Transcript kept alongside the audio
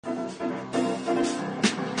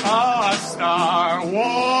Star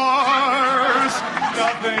Wars,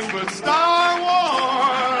 nothing but Star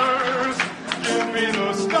Wars. Give me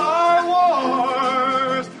the Star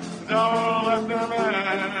Wars, don't let them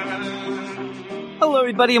end. Hello,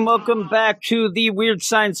 everybody, and welcome back to the Weird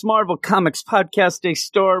Science Marvel Comics Podcast, a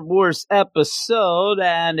Star Wars episode,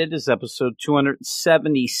 and it is episode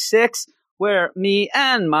 276, where me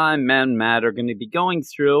and my man Matt are going to be going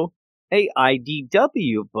through a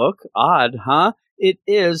IDW book. Odd, huh? It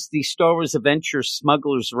is the Star Wars Adventure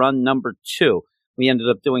Smugglers Run number 2. We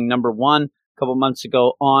ended up doing number 1 a couple months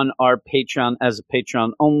ago on our Patreon as a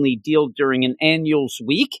Patreon-only deal during an annuals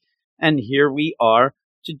week. And here we are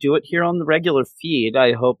to do it here on the regular feed.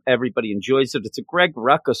 I hope everybody enjoys it. It's a Greg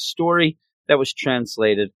Rucka story that was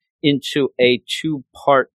translated into a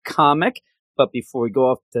 2-part comic. But before we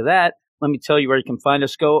go off to that, let me tell you where you can find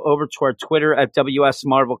us. Go over to our Twitter at WS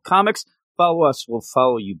Marvel Comics. Follow us. We'll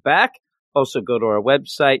follow you back. Also, go to our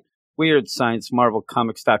website,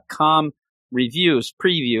 WeirdScienceMarvelComics.com, reviews,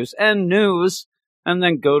 previews, and news. And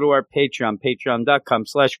then go to our Patreon,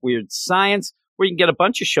 patreon.com/WeirdScience, where you can get a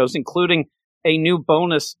bunch of shows, including a new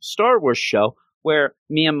bonus Star Wars show where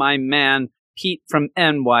me and my man, Pete from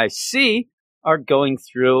NYC, are going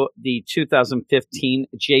through the 2015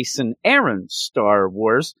 Jason Aaron Star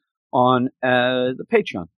Wars on the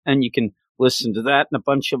Patreon. And you can listen to that and a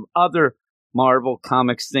bunch of other Marvel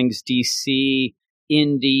Comics things, DC,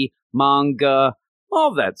 indie, manga,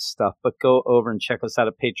 all that stuff. But go over and check us out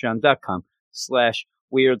at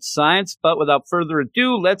patreon.com/WeirdScience. But without further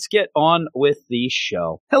ado, let's get on with the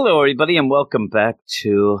show. Hello, everybody, and welcome back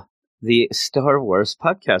to the Star Wars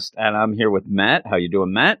podcast. And I'm here with Matt. How you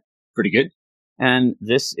doing, Matt? Pretty good. And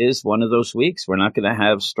this is one of those weeks. We're not going to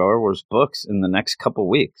have Star Wars books in the next couple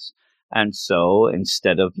weeks. And so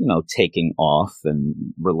instead of, taking off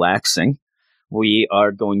and relaxing, we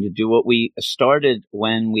are going to do what we started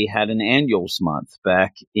when we had an annuals month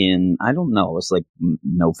back in, I don't know, it was like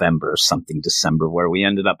November or something, December, where we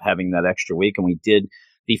ended up having that extra week. And we did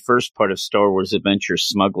the first part of Star Wars Adventure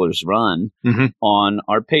Smugglers Run on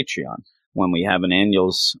our Patreon. When we have an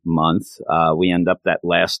annuals month, we end up that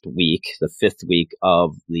last week, the 5th week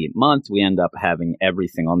of the month, we end up having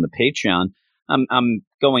everything on the Patreon. I'm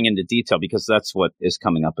going into detail because that's what is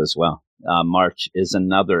coming up as well. March is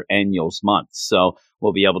another annuals month, so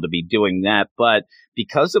we'll be able to be doing that. But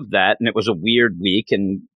because of that, and it was a weird week,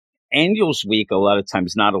 and annuals week, a lot of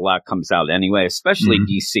times not a lot comes out anyway, especially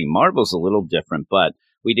DC. Marvel's a little different, but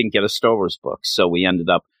we didn't get a Star Wars book, so we ended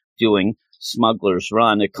up doing Smugglers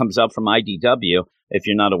Run. It comes out from IDW. If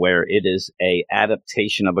you're not aware, it is a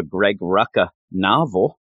adaptation of a Greg Rucka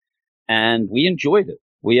novel, and we enjoyed it.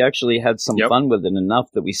 We actually had some fun with it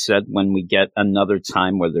enough that we said when we get another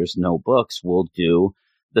time where there's no books, we'll do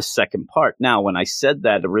the second part. Now, when I said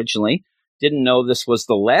that originally, didn't know this was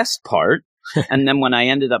the last part. And then when I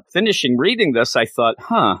ended up finishing reading this, I thought,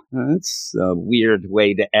 that's a weird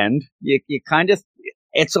way to end. You kind of,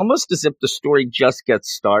 it's almost as if the story just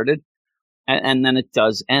gets started and then it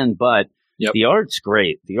does end. But the art's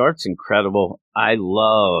great. The art's incredible. I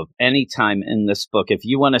love any time in this book. If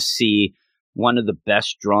you want to see one of the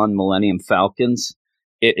best drawn Millennium Falcons,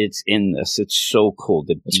 it's in this. It's so cool.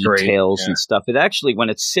 The details and stuff. It actually, when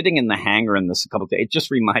it's sitting in the hangar in this a couple of days, it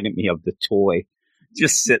just reminded me of the toy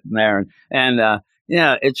just sitting there. And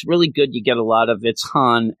it's really good. You get a lot of it's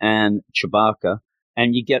Han and Chewbacca,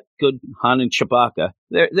 and you get good Han and Chewbacca.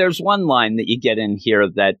 There's one line that you get in here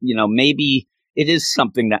that, maybe it is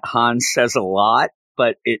something that Han says a lot,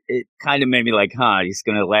 but it kind of made me like, he's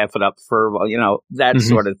going to laugh it up for, that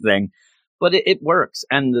sort of thing. But it works,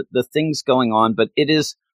 and the things going on. But it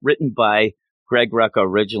is written by Greg Rucka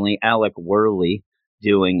originally, Alec Worley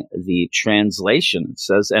doing the translation. It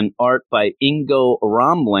says, and art by Ingo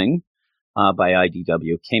Romling by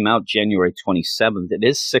IDW. Came out January 27th. It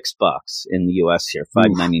is $6 in the US here,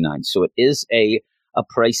 $5.99. So it is a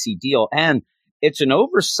pricey deal, and it's an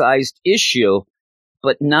oversized issue,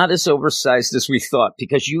 but not as oversized as we thought,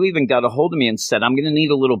 because you even got a hold of me and said, I'm going to need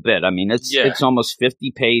a little bit. I mean, it's almost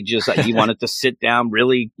 50 pages. You wanted to sit down,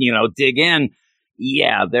 really, dig in.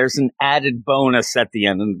 Yeah, there's an added bonus at the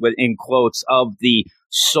end, in quotes, of the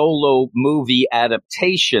solo movie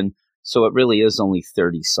adaptation. So it really is only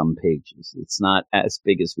 30-some pages. It's not as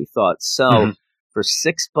big as we thought. So for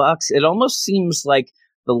 $6, it almost seems like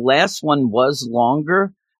the last one was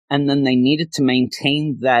longer, and then they needed to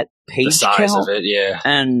maintain that page size count of it,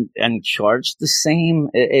 and charge the same.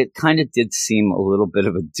 It kind of did seem a little bit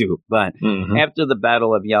of a dupe. But after the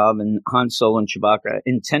Battle of Yavin, Han Solo and Chewbacca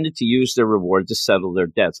intended to use their reward to settle their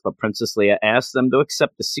debts, but Princess Leia asked them to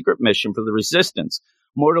accept the secret mission for the Resistance.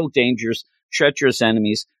 Mortal dangers treacherous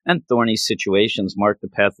enemies, and thorny situations mark the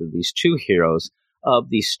path of these two heroes of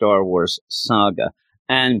the Star Wars saga.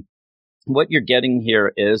 And what you're getting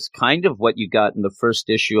here is kind of what you got in the first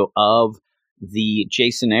issue of the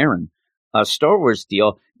Jason Aaron Star Wars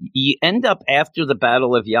deal. You end up after the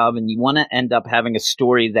Battle of Yavin, you want to end up having a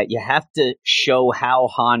story that you have to show how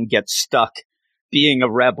Han gets stuck being a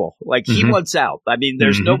rebel. Like, he wants out. I mean,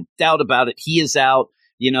 there's no doubt about it. He is out.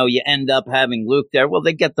 You know, you end up having Luke there. Well,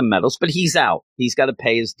 they get the medals, but he's out. He's got to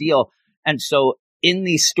pay his deal. And so in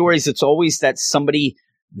these stories, it's always that somebody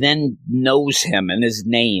then knows him and his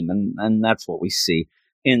name. And that's what we see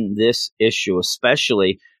in this issue,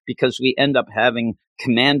 especially because we end up having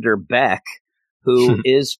Commander Beck, who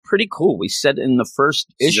is pretty cool. We said in the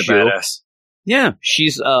first issue. She's a badass. Yeah,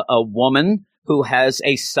 she's a woman who has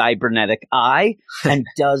a cybernetic eye and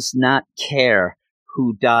does not care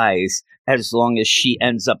who dies as long as she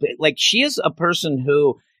ends up. Like, she is a person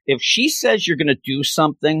who, if she says you're going to do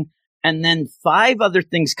something and then 5 other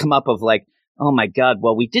things come up of like, oh my God,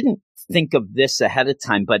 well, we didn't think of this ahead of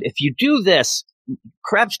time, but if you do this,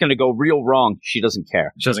 crap's going to go real wrong. She doesn't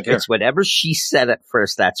care. She doesn't care. It's whatever she said at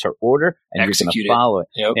first. That's her order, and Execute you're going to follow it.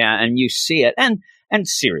 Yep. Yeah, and you see it. And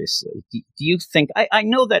seriously, do you think? I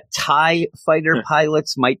know that TIE fighter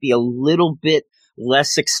pilots might be a little bit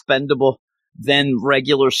less expendable than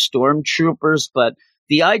regular stormtroopers, but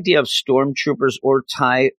the idea of stormtroopers or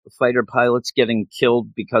TIE fighter pilots getting killed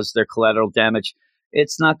because they're collateral damage,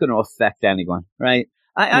 it's not going to affect anyone, right?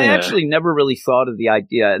 I actually never really thought of the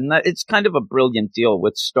idea, and it's kind of a brilliant deal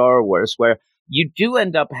with Star Wars where you do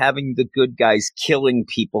end up having the good guys killing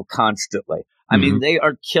people constantly. I mean, they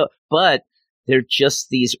are but they're just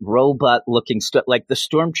these robot-looking like the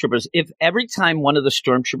stormtroopers. If every time one of the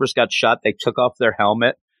stormtroopers got shot, they took off their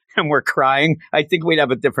helmet and were crying, I think we'd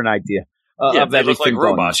have a different idea. They look like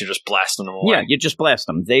robots. You're just blasting them away. Yeah, you just blast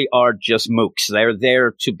them. They are just mooks. They're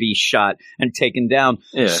there to be shot and taken down.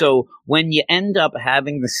 Yeah. So when you end up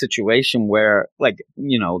having the situation where, like,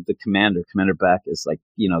 you know, the Commander Beck is like,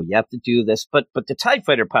 you know, you have to do this, but the TIE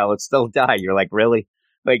fighter pilots, they'll die. You're like, really?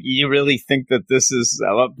 Like, you really think that this is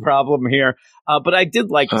a problem here? But I did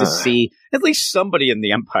like to see at least somebody in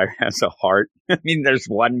the Empire has a heart. I mean, there's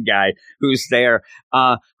one guy who's there.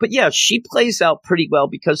 But yeah, she plays out pretty well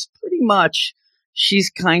because pretty much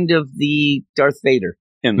she's kind of the Darth Vader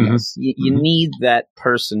in this. You need that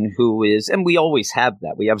person who is, and we always have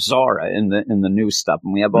that. We have Zara in the new stuff,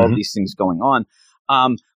 and we have all these things going on.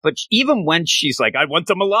 But even when she's like, I want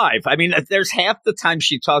them alive. I mean, there's half the time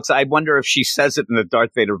she talks, I wonder if she says it in the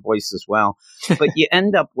Darth Vader voice as well. But you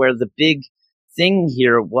end up where the big thing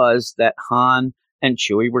here was that Han and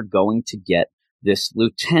Chewie were going to get this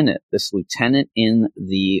lieutenant in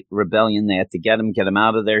the rebellion. They had to get him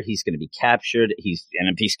out of there. He's going to be captured. And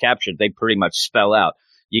if he's captured, they pretty much spell out,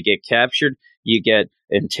 you get captured, you get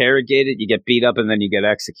interrogated, you get beat up, and then you get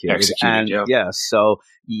executed. So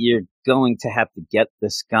you're going to have to get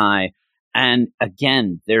this guy. And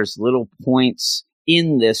again, there's little points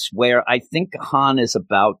in this where I think Han is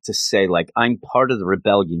about to say, like, I'm part of the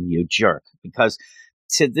rebellion, you jerk. Because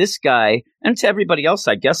to this guy, and to everybody else,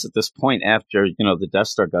 I guess at this point after, you know, the Death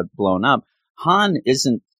Star got blown up, Han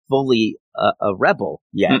isn't fully a rebel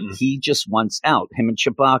yet. He just wants out. Him and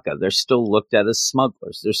Chewbacca, they're still looked at as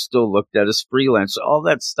smugglers. They're still looked at as freelancers, all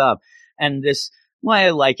that stuff. And this, why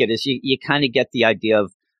I like it is you kind of get the idea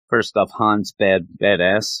of, first off, Han's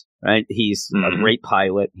badass, right? He's a great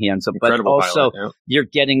pilot. He ends up, incredible, but also pilot, you're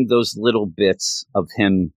getting those little bits of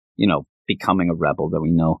him, you know, becoming a rebel that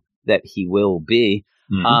we know that he will be.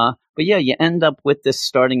 But yeah, you end up with this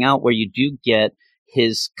starting out where you do get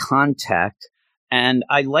his contact. And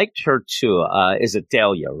I liked her too. Is it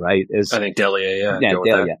Delia, right? I think Delia, yeah.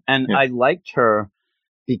 Delia. And I liked her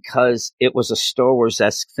because it was a Star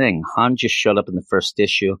Wars-esque thing. Han just showed up in the first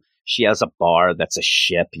issue. She has a bar that's a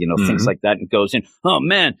ship, you know, things like that, and goes in, oh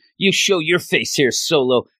man, you show your face here,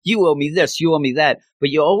 Solo. You owe me this, you owe me that. But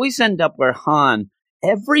you always end up where Han,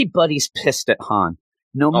 everybody's pissed at Han.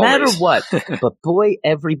 No matter what, but boy,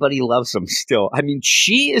 everybody loves him still. I mean,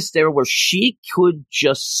 she is there where she could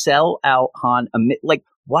just sell out Han. Like,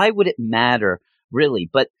 why would it matter, really?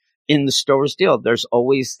 But in the Star Wars deal, there's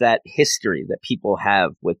always that history that people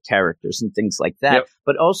have with characters and things like that. Yep.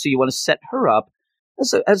 But also, you want to set her up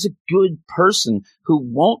as a good person who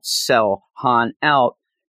won't sell Han out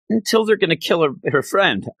until they're going to kill her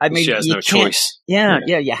friend. I mean, she has no choice. Yeah,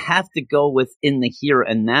 you have to go within the here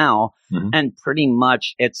and now. And pretty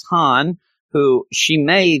much it's Han, who she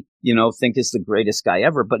may, you know, think is the greatest guy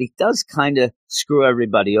ever, but he does kind of screw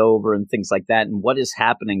everybody over and things like that. And what is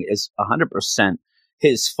happening is 100%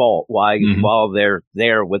 his fault while they're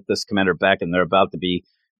there with this Commander Beck and they're about to be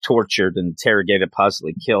tortured and interrogated,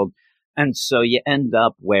 possibly killed. And so you end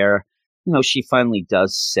up where, she finally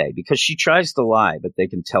does say, because she tries to lie, but they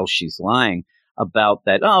can tell she's lying about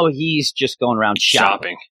that. Oh, he's just going around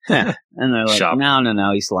shopping. And they're like,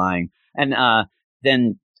 no, he's lying. And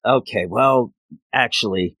then, okay, well,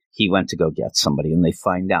 actually, he went to go get somebody, and they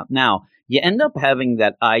find out. Now, you end up having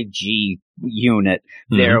that IG unit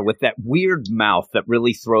there with that weird mouth that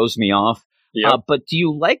really throws me off. Yep. But do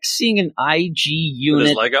you like seeing an IG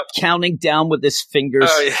unit counting down with his fingers?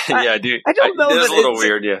 Oh, yeah, dude. I don't know. It's a little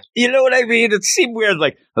weird, yeah. You know what I mean? It seemed weird.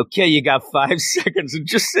 Like, okay, you got 5 seconds, and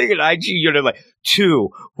just seeing an IG unit like 2.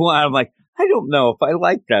 Well, I'm like, I don't know if I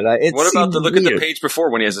like that. What about look at the page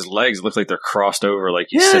before when he has his legs? It looks like they're crossed over. Like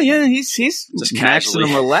he's just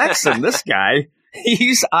maximum relaxing. This guy.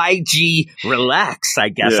 He's IG relax, I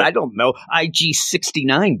guess. Yeah. I don't know. IG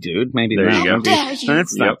 69, dude. Maybe there you go.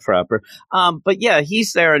 That's not proper. But yeah,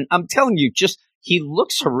 he's there, and I'm telling you, he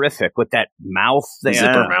looks horrific with that mouth there.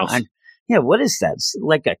 Zipper mouth. What is that?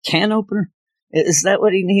 Like a can opener? Is that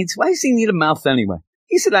what he needs? Why does he need a mouth anyway?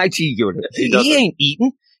 He's an IG unit. He ain't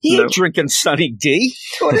eating. He ain't drinking Sunny D.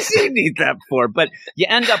 What does he need that for? But you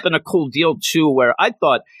end up in a cool deal, too, where I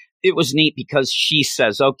thought it was neat because she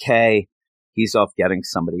says, okay, he's off getting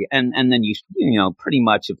somebody. And then you pretty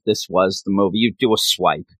much if this was the movie, you do a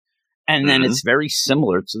swipe. And then it's very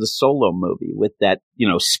similar to the Solo movie with that,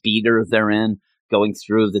 speeder they're in going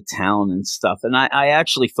through the town and stuff. And I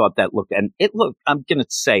actually thought that I'm going to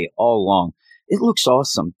say all along, it looks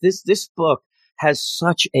awesome. This book has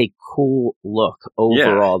such a cool look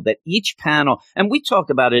overall that each panel, and we talk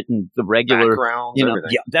about it in the regular,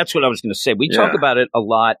 that's what I was going to say. We talk about it a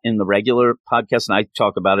lot in the regular podcast, and I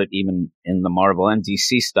talk about it even in the Marvel and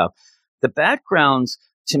DC stuff. The backgrounds,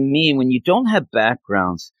 to me, when you don't have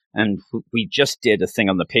backgrounds, and we just did a thing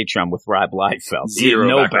on the Patreon with Rob Liefeld.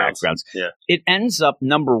 No backgrounds. Yeah. It ends up,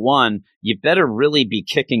 number one, you better really be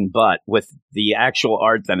kicking butt with the actual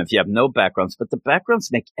art then if you have no backgrounds. But the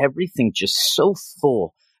backgrounds make everything just so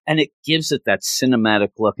full, and it gives it that cinematic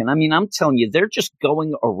look. And I mean, I'm telling you, they're just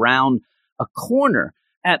going around a corner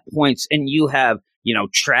at points, and you have,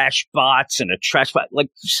 trash bots and a trash bot, like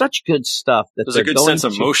such good stuff. There's a good sense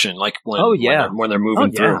of motion, like when they're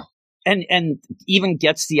moving through. And even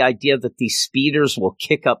gets the idea that these speeders will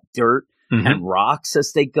kick up dirt and rocks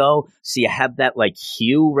as they go. So you have that like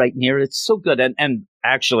hue right near it. It's so good. And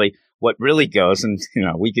actually what really goes, and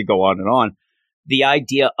we could go on and on, the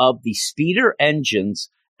idea of the speeder engines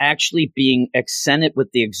actually being accented with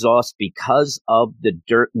the exhaust because of the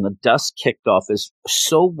dirt and the dust kicked off is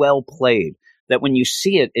so well played that when you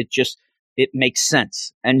see it, it makes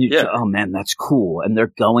sense. And oh man, that's cool. And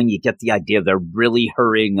they're going, you get the idea. They're really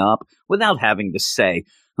hurrying up without having to say,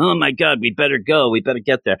 oh my God, we better go. We better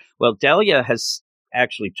get there. Well, Delia has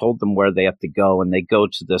actually told them where they have to go, and they go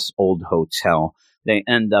to this old hotel. They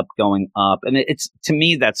end up going up, and it's, to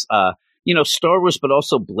me, that's, Star Wars, but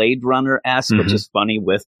also Blade Runner-esque, which is funny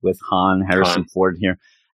with Harrison Ford here.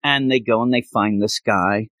 And they go and they find this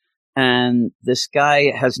guy. And this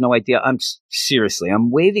guy has no idea. I'm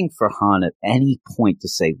waiting for Han at any point to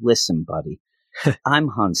say, listen, buddy, I'm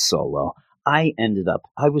Han Solo. I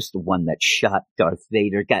was the one that shot Darth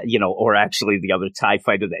Vader, or actually the other TIE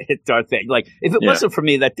fighter that hit Darth Vader. Like, if it wasn't for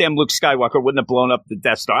me, that damn Luke Skywalker wouldn't have blown up the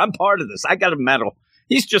Death Star. I'm part of this. I got a medal.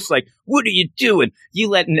 He's just like, what are you doing?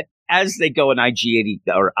 As they go in IG-80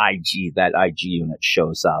 or IG, that IG unit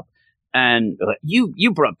shows up. And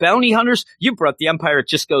you brought bounty hunters. You brought the Empire. It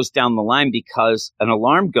just goes down the line because an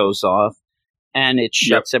alarm goes off and it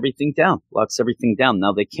shuts everything down, locks everything down.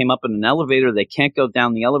 Now they came up in an elevator. They can't go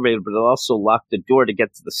down the elevator, but it also locked the door to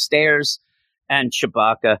get to the stairs. And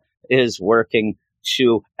Chewbacca is working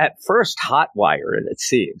to, at first, hotwire it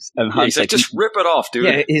seems. And he's like, just rip it off, dude.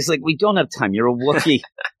 Yeah, he's like, we don't have time. You're a Wookiee.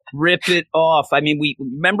 Rip it off. I mean, we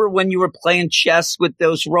remember when you were playing chess with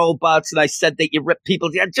those robots and I said that you rip people.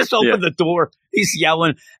 Yeah, just open the door. He's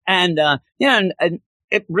yelling. And, and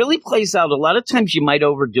it really plays out. A lot of times you might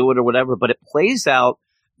overdo it or whatever, but it plays out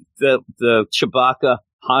the Chewbacca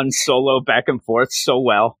Han Solo back and forth so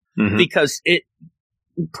well because it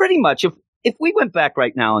pretty much, if we went back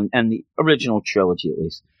right now and the original trilogy at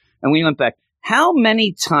least, and we went back, how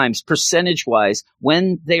many times, percentage-wise,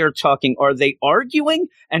 when they are talking, are they arguing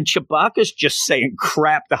and Chewbacca's just saying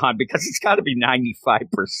crap to Han? Because it's got to be 95%.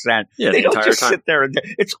 Yeah, they don't just time. sit there and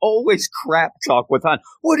it's always crap talk with Han.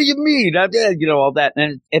 What do you mean? All that.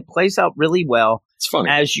 And it plays out really well. It's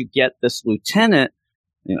funny. As you get this lieutenant,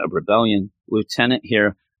 rebellion lieutenant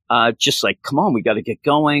here, just like, come on, we got to get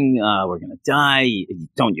going. We're going to die.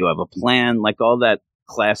 Don't you have a plan? Like all that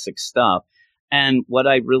classic stuff. And what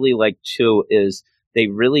I really like, too, is they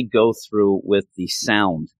really go through with the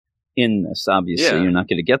sound in this. Obviously, you're not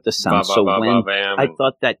going to get the sound. I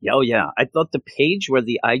thought that, I thought the page where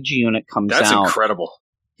the IG unit comes out. That's incredible.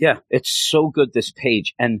 Yeah, it's so good, this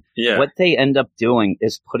page. And what they end up doing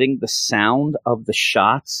is putting the sound of the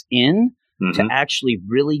shots in to actually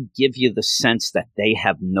really give you the sense that they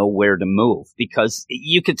have nowhere to move. Because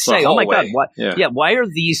you could say, oh my God, why are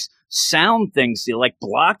these sound things like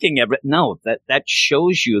blocking everything? No, that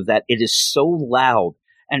shows you that it is so loud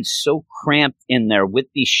and so cramped in there with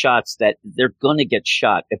these shots that they're going to get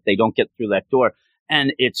shot if they don't get through that door.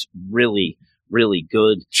 And it's really, really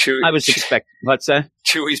good. I was expecting, what's that?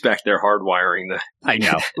 Chewie's back there hardwiring the. I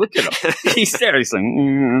know. Look at him. He's there. He's like,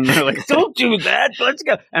 they're like, don't do that. Let's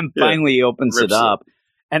go. And finally he opens it up.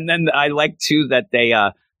 And then I like too that they,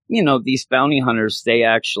 these bounty hunters, they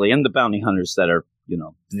actually, and the bounty hunters that are,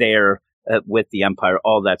 there with the Empire,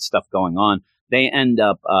 all that stuff going on, they end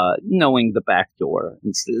up knowing the back door.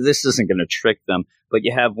 This isn't going to trick them, but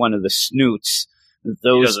you have one of the snoots.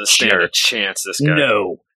 Those he doesn't stand a chance, this guy.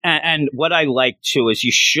 No. And what I like, too, is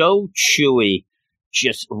you show Chewie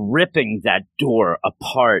just ripping that door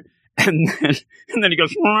apart. And then he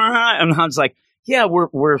goes, and Han's like, yeah,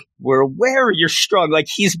 we're aware you're strong. Like,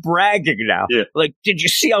 he's bragging now. Yeah. Like, did you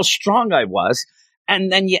see how strong I was? And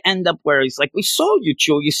then you end up where he's like, we saw you,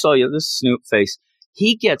 Chewie. You saw you, this snoot face.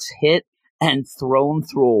 He gets hit and thrown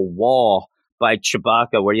through a wall by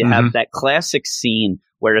Chewbacca, where you have that classic scene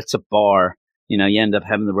where it's a bar. You end up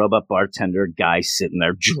having the robot bartender guy sitting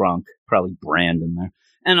there drunk, probably Brandon there.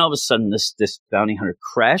 And all of a sudden, this bounty hunter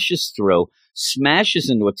crashes through, smashes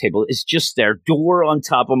into a table, is just there, door on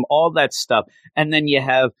top of him, all that stuff. And then you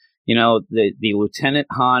have, the Lieutenant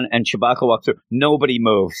Han and Chewbacca walk through. Nobody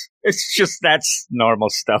moves. It's just, that's normal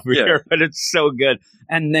stuff here, but it's so good.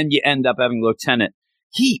 And then you end up having Lieutenant.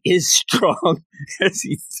 He is strong as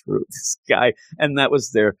he threw this guy. And that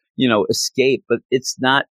was their, escape. But it's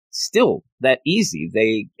not still that easy.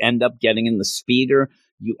 They end up getting in the speeder.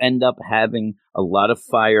 You end up having a lot of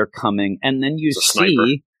fire coming. And then you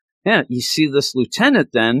see this lieutenant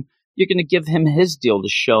then. You're going to give him his deal to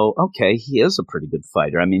show, okay, he is a pretty good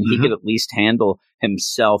fighter. I mean, he could at least handle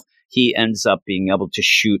himself. He ends up being able to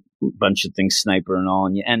shoot a bunch of things, sniper and all.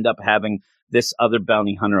 And you end up having this other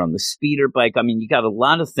bounty hunter on the speeder bike. I mean, you got a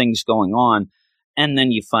lot of things going on. And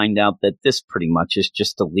then you find out that this pretty much is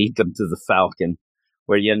just to lead them to the Falcon,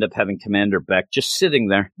 where you end up having Commander Beck just sitting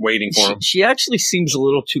there. Waiting for him. She actually seems a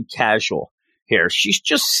little too casual here. She's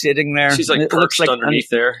just sitting there. She's like perched underneath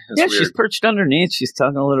there. That's weird. She's perched underneath. She's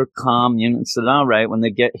talking a little calm. Said, all right, when they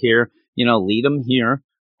get here, lead them here.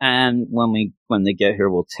 And when they get here,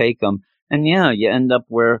 we'll take them. And you end up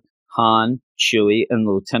where Han, Chewie, and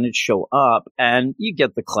the lieutenant show up, and you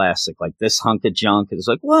get the classic, like, this hunk of junk. It's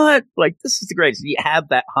like, what? Like, this is the greatest. You have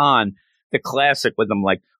that Han, the classic, with him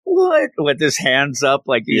like, what? With his hands up,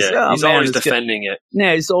 like he's always defending it.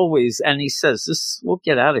 Yeah, he's always, and he says, "This, we'll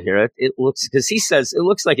get out of here." It looks, because he says it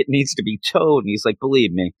looks like it needs to be towed, and he's like,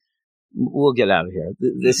 "Believe me, we'll get out of here.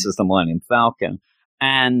 This is the Millennium Falcon."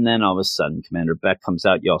 And then all of a sudden, Commander Beck comes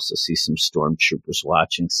out. You also see some stormtroopers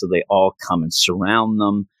watching, so they all come and surround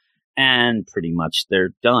them, and pretty much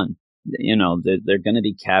they're done. They're going to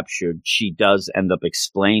be captured. She does end up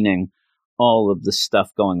explaining all of the stuff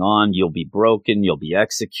going on. You'll be broken. You'll be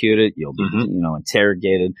executed. You'll be,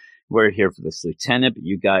 interrogated. We're here for this lieutenant, but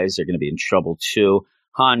you guys are going to be in trouble too.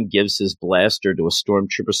 Han gives his blaster to a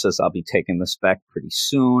stormtrooper, says, I'll be taking this back pretty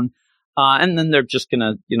soon. And then they're just going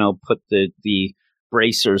to, put the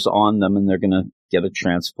bracers on them, and they're going to get a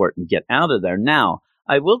transport and get out of there. Now,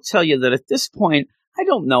 I will tell you that at this point, I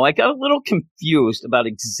don't know. I got a little confused about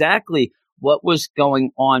exactly what was going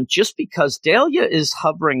on, just because Dahlia is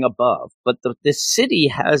hovering above, but the city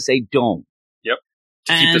has a dome. Yep.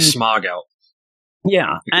 To keep the smog out.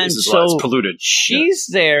 Yeah. And so it's polluted. She's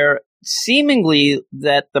there, seemingly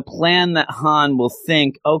that the plan that Han will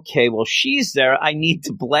think, okay, well, she's there. I need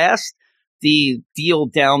to blast the deal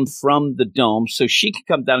down from the dome so she can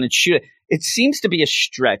come down and shoot it. It seems to be a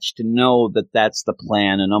stretch to know that that's the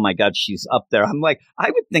plan. And oh my God, she's up there. I'm like, I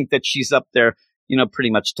would think that she's up there,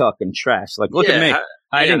 pretty much talking trash. Like, look at me.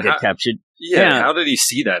 I didn't get captured. Yeah. How did he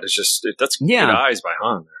see that? It's just, that's good eyes by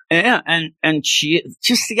Han there. Yeah. And she,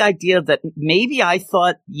 just the idea that maybe I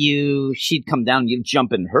thought she'd come down and you'd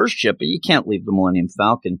jump in her ship, but you can't leave the Millennium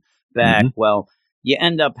Falcon back. Mm-hmm. Well, you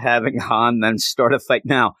end up having Han then start a fight.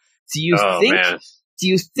 Now, do you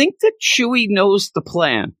think that Chewie knows the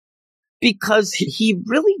plan? Because he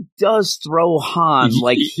really does throw Han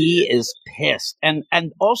like he is pissed. And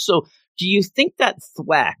also, Do you think that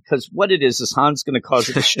thwack, because what it is Han's going to cause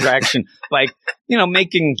a distraction by,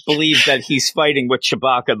 making believe that he's fighting with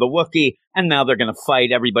Chewbacca, the Wookiee, and now they're going to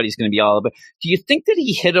fight. Everybody's going to be all over. Do you think that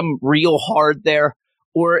he hit him real hard there?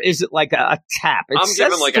 Or is it like a tap? I'm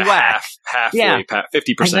giving like thwack. a halfway,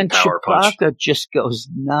 50% power punch. Chewbacca just goes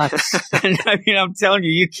nuts. And I'm telling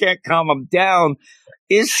you, you can't calm him down.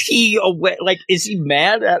 Is he away? Like, is he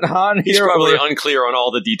mad at Han? He's probably unclear on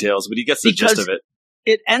all the details, but he gets the gist of it.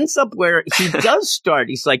 It ends up where he does start.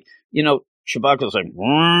 He's like, Chewbacca's like,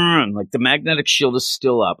 and like the magnetic shield is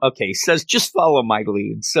still up. Okay, he says, just follow my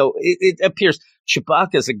lead. So it appears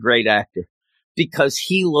Chewbacca's a great actor because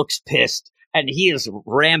he looks pissed. And he is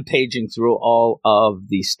rampaging through all of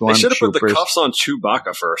the stormtroopers. They should have put the cuffs on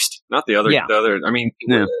Chewbacca first, not the other. Yeah. The other. I mean,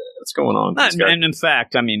 what's going on? And in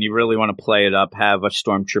fact, you really want to play it up, have a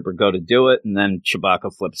stormtrooper go to do it, and then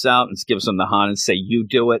Chewbacca flips out and gives him the Han and say, "You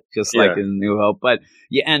do it," just like in New Hope. But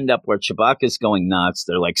you end up where Chewbacca's going nuts.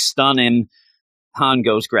 They're like stunning. Han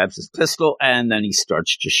grabs his pistol, and then he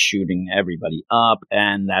starts just shooting everybody up.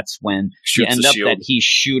 And that's when you end up that he's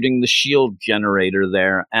shooting the shield generator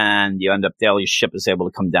there, and you end up Dalia's ship is able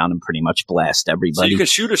to come down and pretty much blast everybody. So you can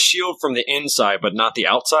shoot a shield from the inside, but not the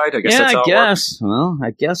outside? I guess that's how it works. Well,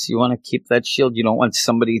 I guess you want to keep that shield. You don't want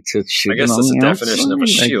somebody to shoot. I guess that's the definition of a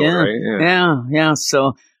shield, right? Yeah.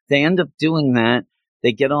 So they end up doing that.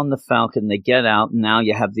 They get on the Falcon, they get out, and now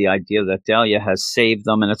you have the idea that Dalia has saved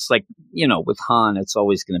them. And it's like, with Han, it's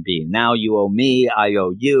always going to be, now you owe me, I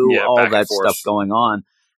owe you, all that stuff going on.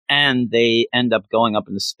 And they end up going up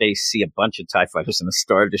into space, see a bunch of TIE fighters and a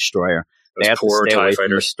Star Destroyer. They have to stay away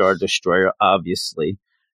from the Star Destroyer, obviously.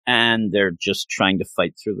 And they're just trying to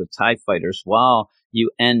fight through the TIE fighters while you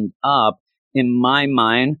end up, in my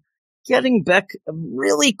mind, getting back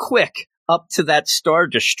really quick up to that Star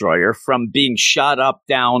Destroyer from being shot up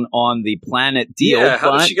down on the planet deal. Yeah,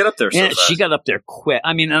 how did she get up there so fast? She got up there quick.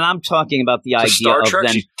 and I'm talking about the idea Star Trek, of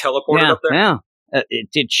then... she teleported up there? Yeah.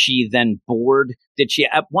 Did she then board? Did she...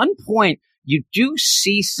 At one point, you do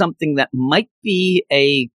see something that might be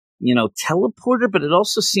a, teleporter, but it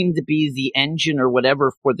also seemed to be the engine or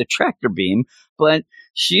whatever for the tractor beam. But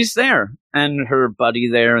she's there, and her buddy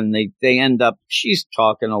there, and they end up... She's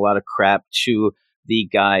talking a lot of crap to the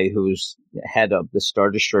guy who's head of the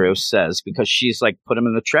Star Destroyer says, because she's like, put him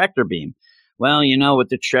in the tractor beam. Well, with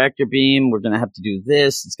the tractor beam, we're going to have to do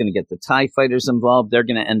this. It's going to get the TIE fighters involved. They're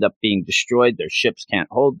going to end up being destroyed. Their ships can't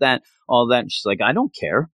hold that, all that. And she's like, I don't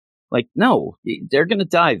care. Like, no, they're going to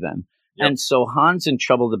die then. Yep. And so Han's in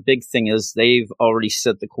trouble. The big thing is they've already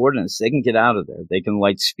set the coordinates. They can get out of there. They can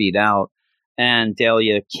light speed out. And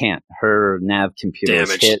Dalia can't. Her nav computer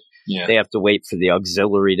is hit. Yeah. They have to wait for the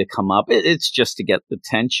auxiliary to come up. It's just to get the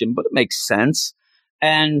tension, but it makes sense.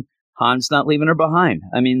 And Han's not leaving her behind.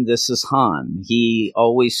 This is Han. He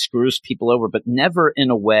always screws people over, but never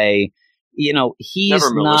in a way, he's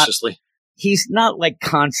never maliciously. He's not like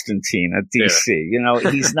Constantine at DC.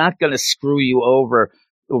 Yeah. He's not going to screw you over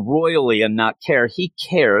royally and not care. He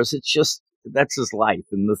cares. It's just, that's his life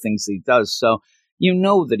and the things he does. So,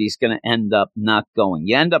 that he's going to end up not going.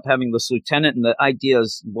 You end up having this lieutenant, and the idea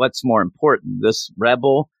is what's more important, this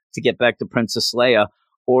rebel to get back to Princess Leia,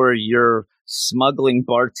 or your smuggling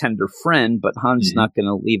bartender friend, but Han's not going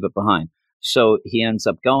to leave it behind. So he ends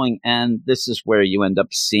up going, and this is where you end up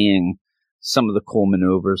seeing some of the cool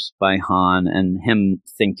maneuvers by Han and him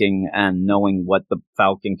thinking and knowing what the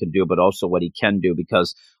Falcon can do, but also what he can do,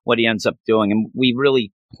 because what he ends up doing, and we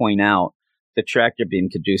really point out, the tractor beam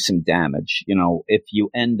could do some damage. If you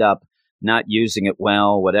end up not using it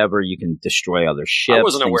well, whatever, you can destroy other ships. I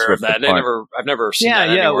wasn't aware of that. I've never seen that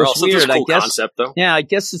anywhere else. Weird. It's a cool concept, though. Yeah, I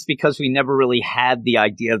guess it's because we never really had the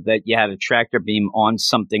idea that you had a tractor beam on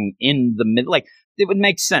something in the middle. Like, it would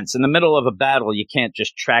make sense. In the middle of a battle, you can't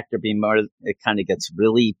just tractor beam, or it kind of gets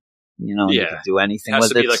really, you can do anything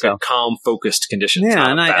with it. It has to be like a calm, focused condition.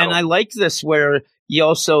 Yeah, and I like this where you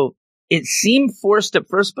also... It seemed forced at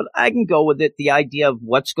first, but I can go with it. The idea of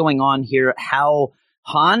what's going on here, how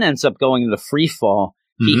Han ends up going into free fall.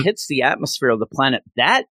 He hits the atmosphere of the planet.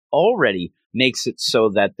 That already makes it so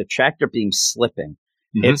that the tractor beam's slipping.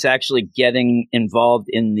 It's actually getting involved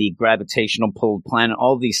in the gravitational pull of the planet,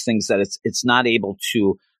 all these things that it's not able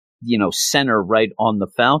to, center right on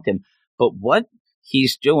the Falcon. But what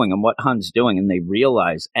he's doing and what Han's doing, and they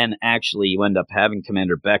realize, and actually you end up having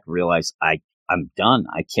Commander Beck realize, I'm done.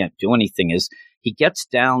 I can't do anything. Is he gets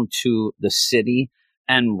down to the city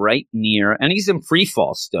and right near, and he's in free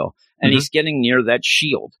fall still, and he's getting near that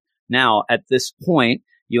shield. Now, at this point,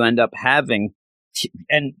 you end up having,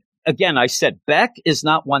 and again, I said Beck is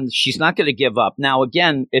not one, she's not going to give up. Now,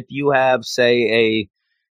 again, if you have, say,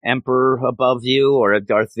 Emperor above you or a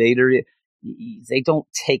Darth Vader, they don't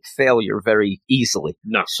take failure very easily.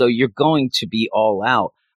 No. So you're going to be all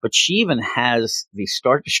out. But she even has the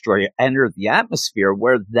Star Destroyer enter the atmosphere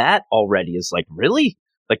where that already is like, really?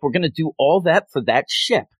 Like, we're going to do all that for that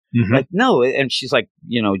ship? Mm-hmm. Like, no. And she's like,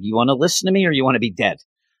 you know, do you want to listen to me or you want to be dead?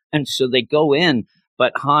 And so they go in,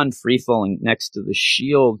 but Han free-falling next to the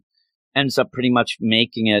shield ends up pretty much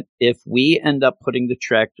making it. If we end up putting the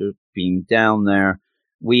tractor beam down there,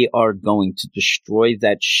 we are going to destroy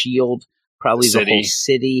that shield, probably the whole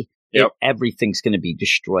city. Yep. Everything's going to be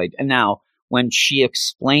destroyed. And now, when she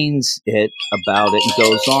explains it about it and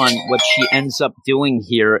goes on, what she ends up doing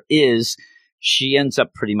here is she ends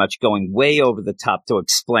up pretty much going way over the top to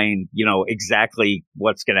explain, you know, exactly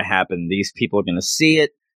what's going to happen. These people are going to see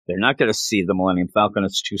it. They're not going to see the Millennium Falcon.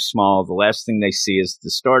 It's too small. The last thing they see is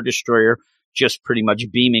the Star Destroyer just pretty much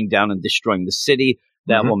beaming down and destroying the city.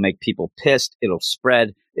 That will make people pissed. It'll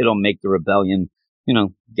spread. It'll make the rebellion, you know,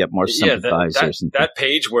 get more sympathizers. That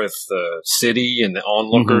page with the city and the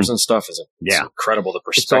onlookers and stuff is incredible. The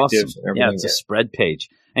perspective. It's awesome. Yeah, it's a spread page.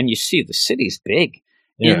 And you see the city's big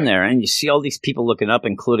in there. And you see all these people looking up,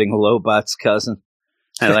 including Lobot's cousin.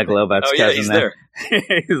 I like Lobot's cousin. He's there.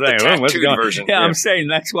 He's like, the what's going on? version. Yeah, I'm saying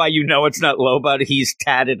that's why you know it's not Lobot. He's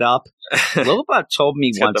tatted up. Lobot told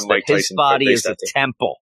me once that his body is a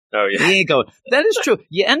temple. Oh, yeah. He ain't going. That is true.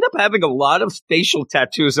 You end up having a lot of facial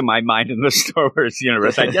tattoos in my mind in the Star Wars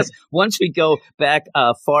universe. I guess once we go back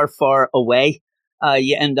far, far away,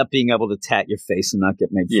 you end up being able to tat your face and not get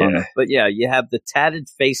made fun of. But yeah, you have the tatted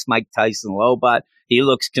face Mike Tyson Lobot. He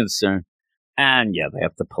looks concerned. And yeah, they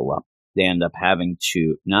have to pull up. They end up having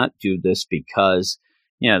to not do this because,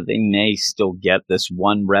 you know, they may still get this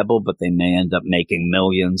one rebel, but they may end up making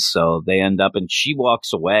millions. So they end up, and she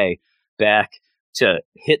walks away back to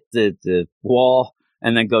hit the wall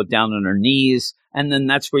and then go down on her knees. And then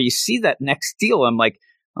that's where you see that next deal. I'm like,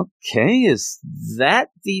 okay, is that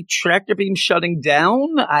the tractor beam shutting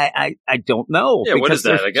down? I don't know. Yeah, what is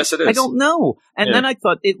that? I guess it is. I don't know. And then I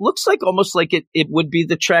thought it looks like almost like it would be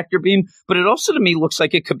the tractor beam, but it also to me looks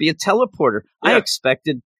like it could be a teleporter. Yeah. I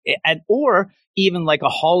expected, or even like a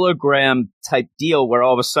hologram type deal where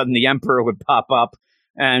all of a sudden the Emperor would pop up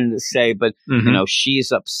and say, but you know,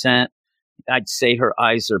 she's upset. I'd say her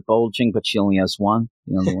eyes are bulging, but she only has one.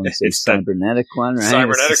 The only one's a cybernetic one, right?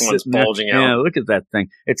 Cybernetic one's bulging out. Yeah, look at that thing.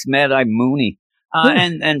 It's Mad Eye Mooney.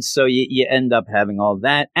 And so you end up having all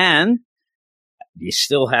that. And you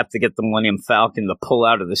still have to get the Millennium Falcon to pull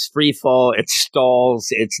out of this free fall. It stalls.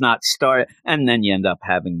 It's not started. And then you end up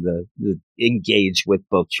having the engage with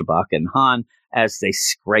both Chewbacca and Han as they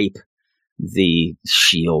scrape the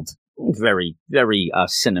shield. Very, very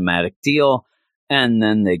cinematic deal. And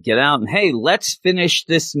then they get out and, hey, let's finish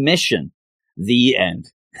this mission. The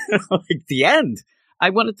end. Like the end. I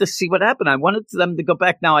wanted to see what happened. I wanted them to go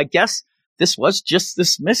back. Now, I guess this was just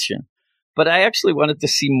this mission, but I actually wanted to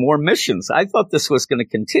see more missions. I thought this was going to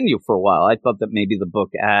continue for a while. I thought that maybe the book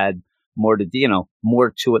had more to,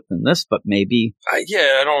 more to it than this, but maybe. I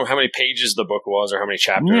don't know how many pages the book was or how many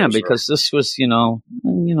chapters. Yeah, because this was,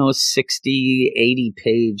 a 60, 80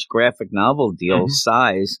 page graphic novel deal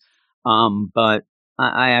size. But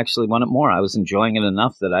I actually wanted more. I was enjoying it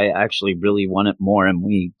enough that I actually really wanted more, and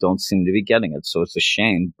we don't seem to be getting it. So it's a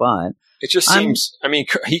shame, but it just seems,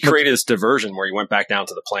 he created this diversion where he went back down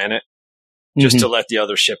to the planet just to let the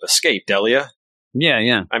other ship escape. Delia.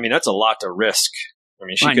 Yeah. That's a lot to risk.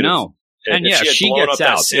 She could know. And she gets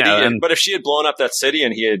out. But if she had blown up that city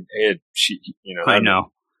and he had I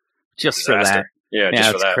know. Just for that. Yeah,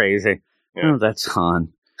 just for that. That's crazy. Yeah. Oh, that's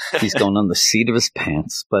Han. He's going on the seat of his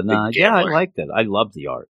pants. But I liked it. I loved the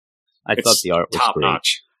art. I thought the art was top great.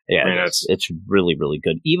 Notch. Yeah, it's really, really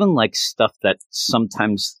good. Even like stuff that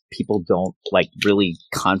sometimes people don't like really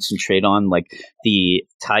concentrate on, like the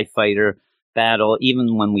TIE Fighter battle.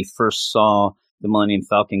 Even when we first saw the Millennium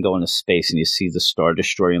Falcon go into space and you see the Star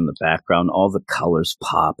Destroyer in the background, all the colors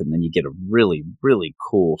pop and then you get a really, really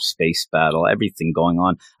cool space battle, everything going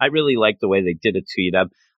on. I really like the way they did it to you. That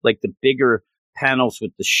like the bigger panels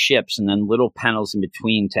with the ships and then little panels in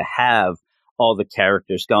between to have all the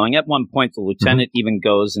characters going. At one point, the lieutenant even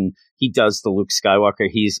goes and he does the Luke Skywalker.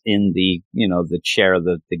 He's in the, the chair,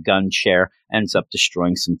 the gun chair, ends up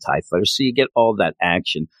destroying some TIE fighters. So you get all that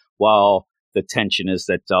action while the tension is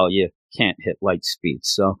that Dahlia can't hit light speed.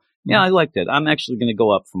 So yeah, I liked it. I'm actually going to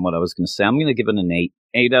go up from what I was going to say. I'm going to give it an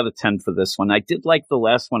 8 out of 10 for this one. I did like the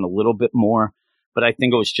last one a little bit more, but I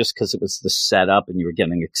think it was just because it was the setup and you were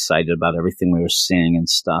getting excited about everything we were seeing and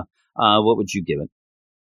stuff. What would you give it?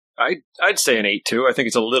 I'd say an 8 too. I think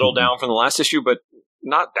it's a little down from the last issue, but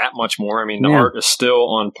not that much more. I mean, the art is still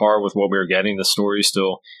on par with what we were getting. The story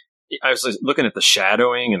still. I was looking at the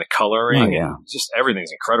shadowing and the coloring. Oh, yeah. And just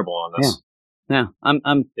everything's incredible on this. Yeah. I'm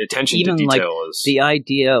the attention even to detail like is the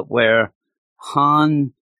idea where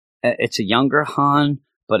Han. It's a younger Han,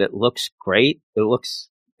 but it looks great. It looks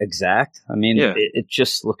exact. I mean, it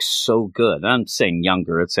just looks so good. I'm saying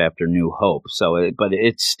younger. It's after New Hope, but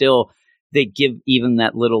it's still. They give even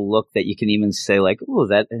that little look that you can even say like, oh,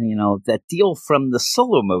 that that deal from the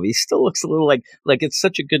Solo movie still looks a little like it's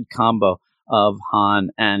such a good combo of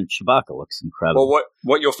Han and Chewbacca. Looks incredible. Well,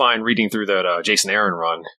 what you'll find reading through that Jason Aaron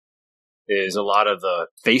run is a lot of the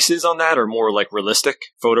faces on that are more like realistic,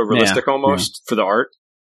 photorealistic almost for the art.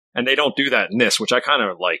 And they don't do that in this, which I kind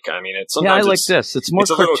of like. I mean, sometimes I like this. It's more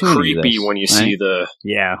it's a little creepy when you see the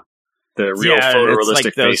real photorealistic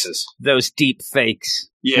like faces. Those deep fakes.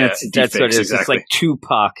 Yeah, that's what it is. Exactly. It's like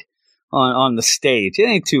Tupac on the stage. It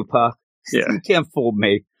ain't Tupac. Yeah. You can't fool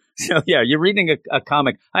me. So, you're reading a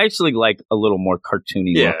comic. I actually like a little more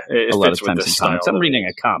cartoony look a lot of times in comics. I'm reading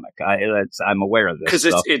a comic. I'm aware of this.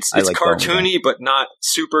 Because it's cartoony, but not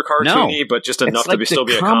super cartoony, but just enough to still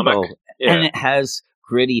be a comic. Yeah. And it has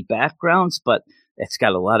gritty backgrounds, but it's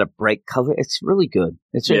got a lot of bright color. It's really good.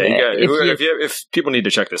 If people need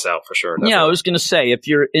to check this out for sure. Definitely. Yeah, I was going to say, if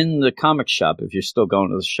you're in the comic shop, if you're still going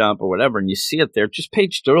to the shop or whatever, and you see it there, just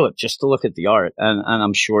page through it just to look at the art, and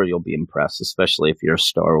I'm sure you'll be impressed, especially if you're a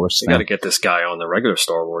Star Wars fan. You got to get this guy on the regular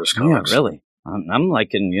Star Wars comics. Yeah, really. I'm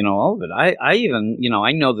liking, all of it. I even,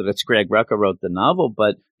 I know that it's Greg Rucka wrote the novel,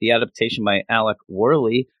 but the adaptation by Alec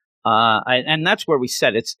Worley. And that's where we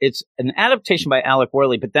said it's an adaptation by Alec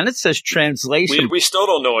Worley, but then it says translation. We still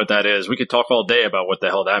don't know what that is. We could talk all day about what the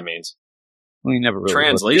hell that means. We never really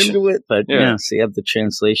translation looked into it, but so you have the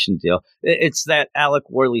translation deal. It's that Alec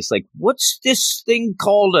Worley's like, what's this thing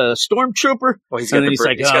called, a stormtrooper? Well, he's got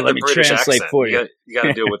the British translate accent. For you. You got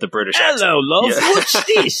to deal with the British accent. Hello, love. Yeah. What's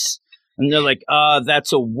this? And they're like,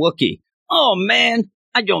 that's a Wookiee. Oh man,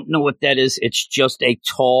 I don't know what that is. It's just a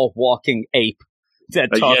tall walking ape that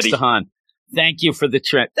talks to Han. Thank you for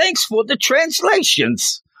thanks for the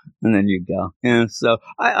translations. And then you go. Yeah, so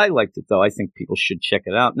I liked it, though. I think people should check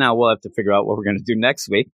it out. Now we'll have to figure out what we're going to do next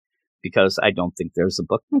week, because I don't think there's a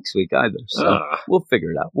book next week either. So we'll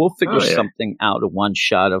figure it out. We'll figure something out, a one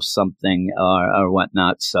shot of something or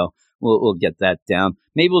whatnot. So we'll get that down.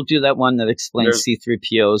 Maybe we'll do that one that explains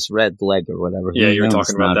C-3PO's red leg or whatever. Yeah, you were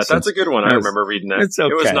talking about that. That's a good one. I remember reading that. It's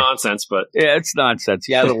okay. It was nonsense, but... Yeah, it's nonsense.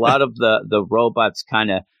 Yeah, a lot of the robots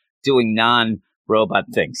kind of doing non-robot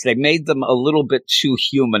things. They made them a little bit too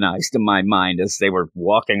humanized in my mind as they were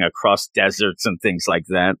walking across deserts and things like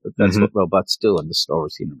that. But that's what robots do in the Star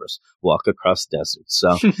Wars universe, walk across deserts.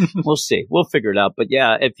 So we'll see. We'll figure it out. But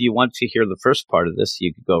yeah, if you want to hear the first part of this,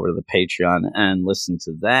 you could go over to the Patreon and listen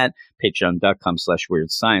to that.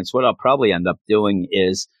 Patreon.com/WeirdScience. What I'll probably end up doing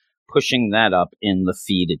is pushing that up in the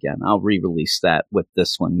feed again. I'll re-release that with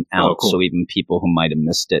this one out. Cool. So even people who might have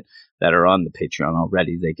missed it that are on the Patreon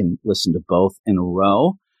already, they can listen to both in a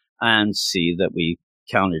row and see that we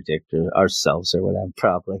contradict ourselves or whatever.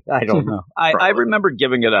 Probably. I don't know. I remember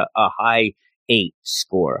giving it a high 8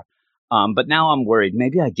 score. But now I'm worried.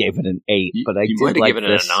 Maybe I gave it an 8, but I did like this. You might have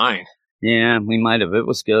given it a 9. Yeah, we might have. It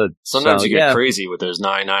was good. Sometimes you get crazy with those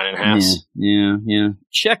 9.5. Yeah.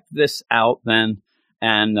 Check this out then.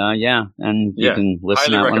 And you can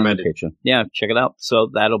listen out on the Patreon. Yeah, check it out. So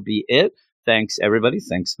that'll be it. Thanks, everybody.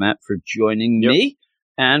 Thanks, Matt, for joining me.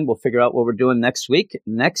 And we'll figure out what we're doing next week.